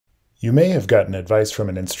You may have gotten advice from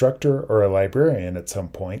an instructor or a librarian at some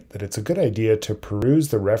point that it's a good idea to peruse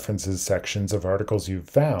the references sections of articles you've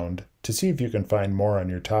found to see if you can find more on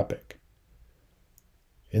your topic.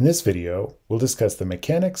 In this video, we'll discuss the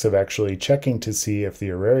mechanics of actually checking to see if the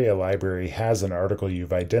Auraria Library has an article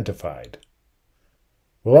you've identified.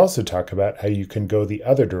 We'll also talk about how you can go the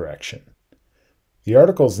other direction. The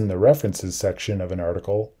articles in the references section of an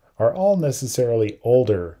article are all necessarily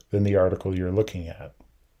older than the article you're looking at.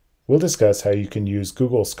 We'll discuss how you can use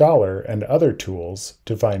Google Scholar and other tools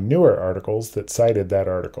to find newer articles that cited that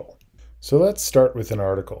article. So let's start with an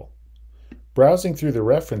article. Browsing through the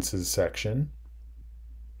references section,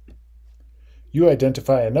 you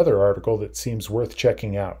identify another article that seems worth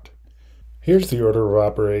checking out. Here's the order of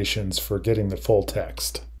operations for getting the full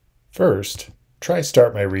text. First, try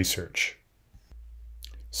Start My Research.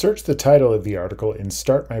 Search the title of the article in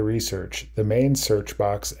Start My Research, the main search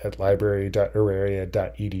box at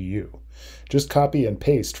library.auraria.edu. Just copy and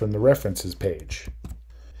paste from the references page.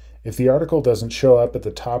 If the article doesn't show up at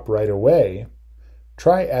the top right away,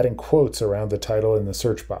 try adding quotes around the title in the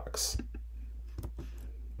search box.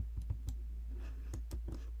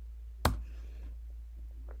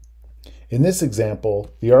 In this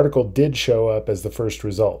example, the article did show up as the first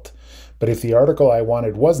result, but if the article I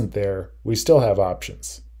wanted wasn't there, we still have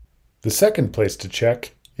options. The second place to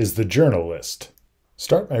check is the journal list.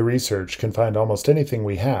 Start My Research can find almost anything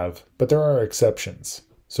we have, but there are exceptions.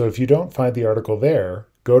 So if you don't find the article there,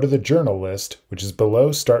 go to the journal list, which is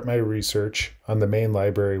below Start My Research on the main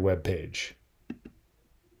library webpage.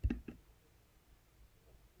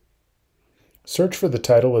 Search for the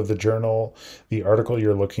title of the journal the article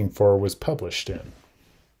you're looking for was published in.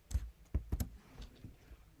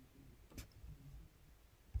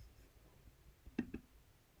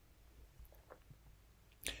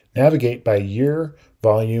 Navigate by year,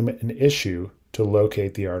 volume, and issue to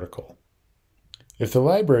locate the article. If the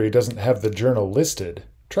library doesn't have the journal listed,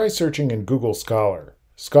 try searching in Google Scholar,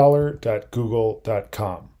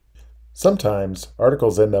 scholar.google.com. Sometimes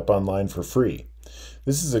articles end up online for free.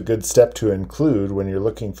 This is a good step to include when you're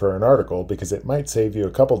looking for an article because it might save you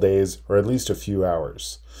a couple days or at least a few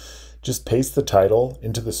hours. Just paste the title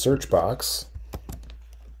into the search box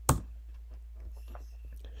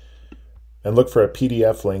and look for a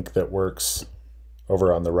PDF link that works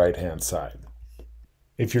over on the right-hand side.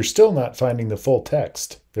 If you're still not finding the full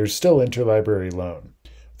text, there's still interlibrary loan.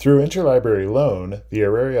 Through interlibrary loan, the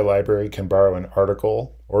Auraria Library can borrow an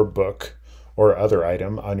article or book or other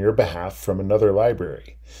item on your behalf from another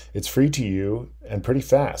library. It's free to you and pretty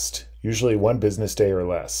fast, usually 1 business day or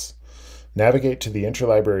less. Navigate to the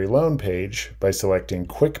interlibrary loan page by selecting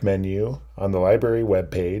Quick Menu on the library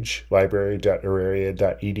webpage,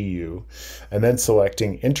 library.auraria.edu, and then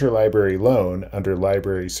selecting Interlibrary Loan under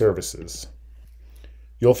Library Services.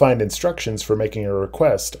 You'll find instructions for making a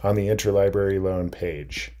request on the interlibrary loan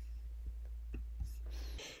page.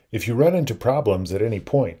 If you run into problems at any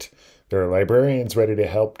point, there are librarians ready to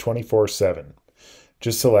help 24/7.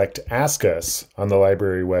 Just select Ask Us on the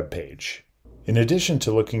library webpage. In addition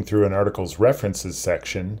to looking through an article's references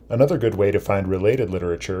section, another good way to find related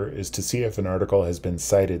literature is to see if an article has been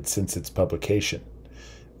cited since its publication.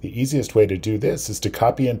 The easiest way to do this is to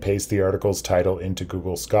copy and paste the article's title into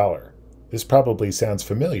Google Scholar. This probably sounds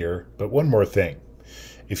familiar, but one more thing.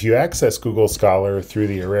 If you access Google Scholar through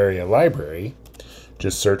the Auraria Library,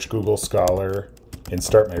 just search Google Scholar and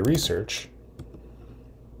Start My Research,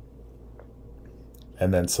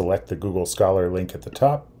 and then select the Google Scholar link at the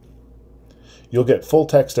top, you'll get full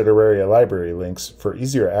text at Auraria Library links for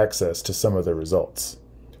easier access to some of the results.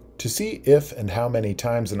 To see if and how many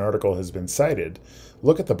times an article has been cited,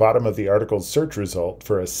 look at the bottom of the article's search result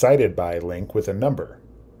for a Cited By link with a number.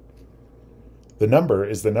 The number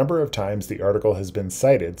is the number of times the article has been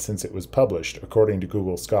cited since it was published, according to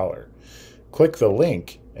Google Scholar. Click the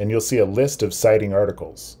link and you'll see a list of citing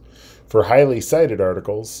articles. For highly cited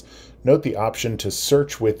articles, note the option to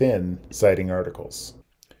search within citing articles.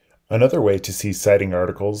 Another way to see citing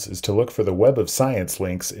articles is to look for the Web of Science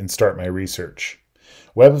links in Start My Research.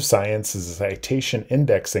 Web of Science is a citation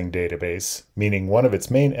indexing database, meaning one of its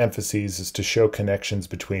main emphases is to show connections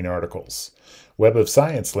between articles. Web of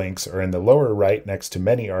Science links are in the lower right next to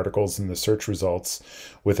many articles in the search results,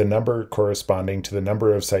 with a number corresponding to the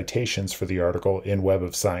number of citations for the article in Web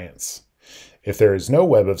of Science. If there is no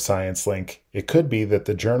Web of Science link, it could be that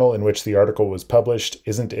the journal in which the article was published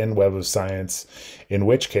isn't in Web of Science, in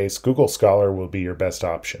which case Google Scholar will be your best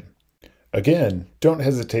option. Again, don't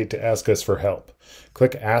hesitate to ask us for help.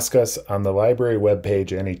 Click Ask Us on the library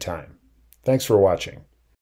webpage anytime. Thanks for watching.